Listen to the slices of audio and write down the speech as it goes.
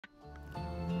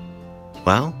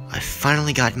Well, I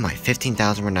finally gotten my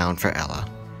 15,000 renown for Ella.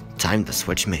 Time to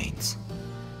switch mains.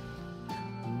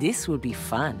 This will be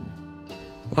fun.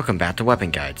 Welcome back to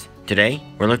Weapon Guides. Today,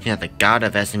 we're looking at the god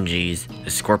of SMGs, the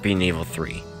Scorpion EVO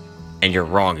 3. And you're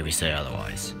wrong if you say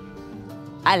otherwise.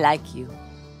 I like you.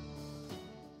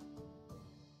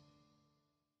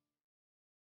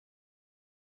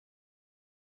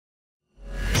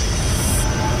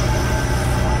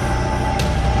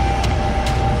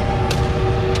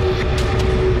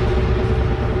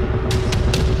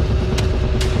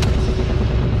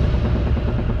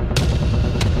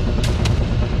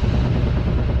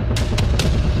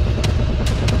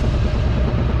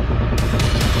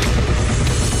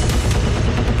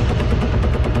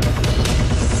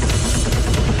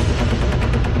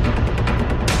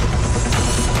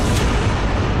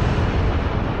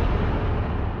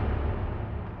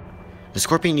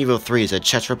 The Scorpion EVO 3 is a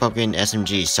Czech Republican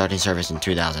SMG starting service in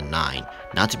 2009,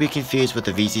 not to be confused with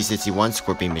the VC61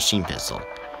 Scorpion machine pistol.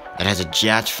 It has a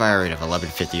jacked fire rate of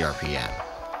 1150 RPM.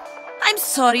 I'm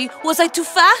sorry, was I too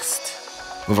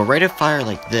fast? With a rate of fire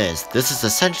like this is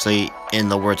essentially, in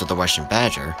the words of the Russian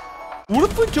Badger, what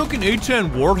if we took an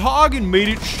A10 Warthog and made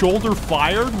it shoulder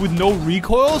fired with no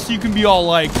recoil so you can be all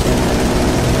like...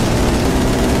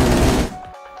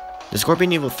 The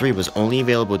Scorpion EVO 3 was only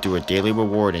available through a daily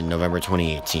reward in November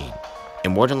 2018,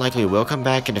 and more than likely will come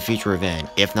back in a future event,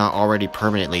 if not already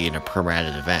permanently in a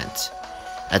perma-added event.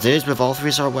 As it is with all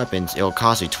 3-star weapons, it will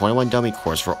cost you 21 dummy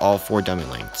cores for all 4 dummy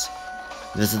lengths.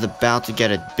 This is about to get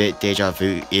a bit deja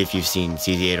vu if you've seen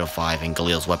CZ805 and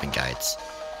Galil's weapon guides.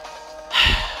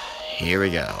 Here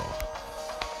we go.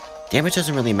 Damage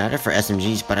doesn't really matter for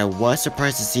SMGs, but I was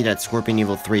surprised to see that Scorpion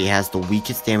EVO 3 has the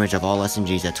weakest damage of all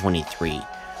SMGs at 23.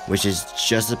 Which is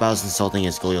just about as insulting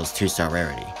as Galil's 2-star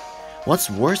rarity. What's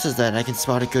worse is that I can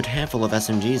spot a good handful of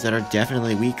SMGs that are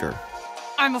definitely weaker.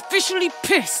 I'm officially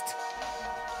pissed!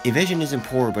 Evasion isn't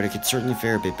poor, but it could certainly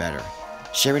fare a bit better.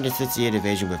 Sharing the 68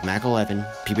 evasion with Mac 11,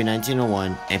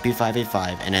 PP1901,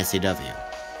 MP585, and SAW.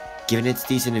 Given its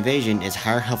decent evasion, its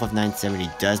higher health of 970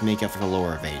 does make up for the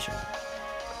lower evasion.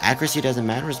 Accuracy doesn't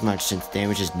matter as much since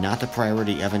damage is not the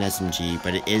priority of an SMG,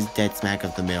 but it is dead smack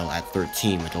of the middle at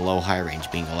 13 with the low high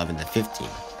range being 11 to 15.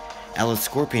 Ella's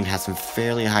Scorpion has some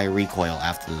fairly high recoil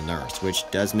after the nerfs, which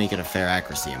does make it a fair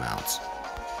accuracy amount.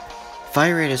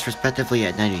 Fire rate is respectively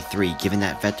at 93, given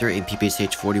that Vector and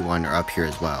PPSH 41 are up here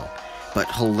as well.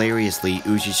 But hilariously,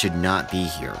 Uji should not be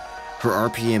here. Her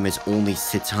RPM is only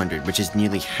 600, which is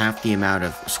nearly half the amount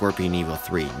of Scorpion EVO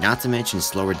 3, not to mention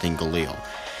slower than Galil.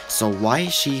 So why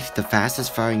is she the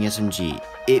fastest firing SMG?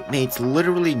 It makes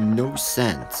literally no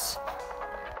sense.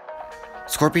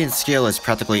 Scorpion's skill is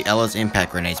practically Ella's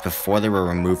impact grenades before they were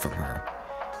removed from her.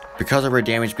 Because of her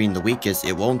damage being the weakest,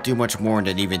 it won't do much more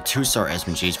than even 2-star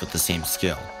SMGs with the same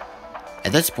skill.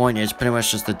 At this point, it's pretty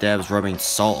much just the devs rubbing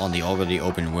salt on the already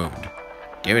open wound.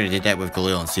 They already did that with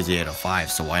Galil and CZ805,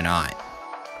 so why not?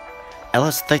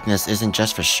 Ella's thickness isn't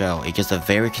just for show, it gives a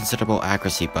very considerable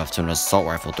accuracy buff to an assault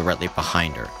rifle directly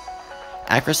behind her.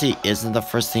 Accuracy isn't the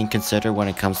first thing considered when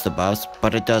it comes to buffs,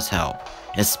 but it does help,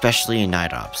 especially in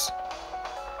night ops.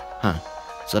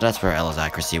 So that's where Ella's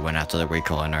accuracy went after the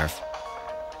recoil nerf.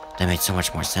 That makes so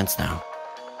much more sense now.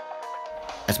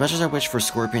 As much as I wish for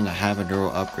Scorpion to have a neuro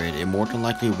upgrade, it more than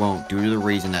likely won't due to the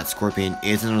reason that Scorpion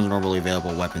isn't a normally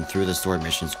available weapon through the story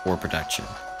missions or production.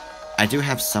 I do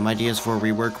have some ideas for a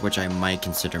rework which I might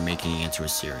consider making into a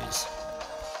series.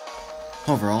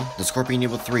 Overall, the Scorpion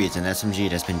EVO 3 is an SMG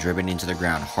that's been driven into the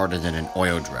ground harder than an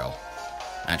oil drill.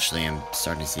 Actually, I'm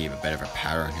starting to see a bit of a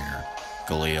pattern here.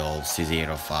 Galil,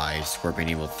 CZ805, Scorpion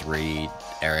EVO 3,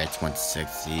 RX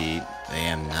 160,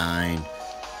 AM9.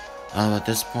 Although at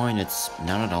this point, it's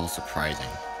not at all surprising.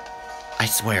 I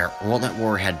swear, World at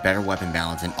War had better weapon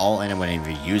balance and all anyone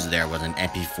ever used there was an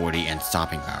MP40 and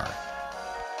stopping power.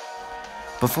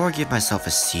 Before I give myself a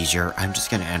seizure, I'm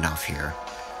just gonna end off here.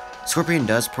 Scorpion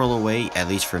does pull away, at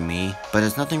least for me, but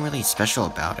there's nothing really special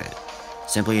about it.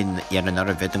 Simply yet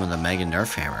another victim of the Mega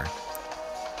Nerf Hammer.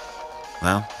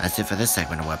 Well, that's it for this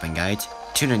segment of Weapon Guides.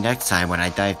 Tune in next time when I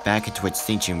dive back into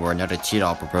Extinction where another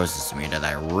T-Doll proposes to me that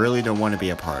I really don't want to be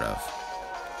a part of.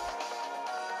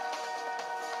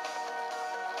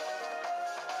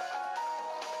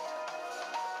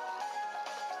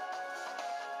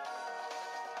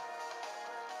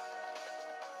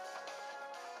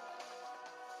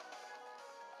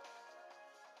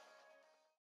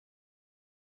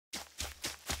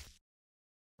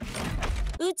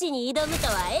うちに挑むと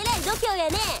はえらい度胸や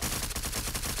ね。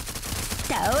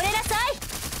倒れなさい。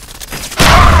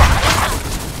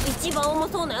一番重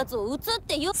そうなやつを撃つっ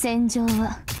てよ。戦場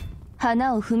は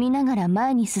花を踏みながら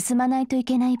前に進まないとい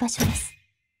けない場所です。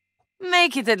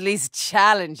Make it at least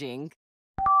challenging.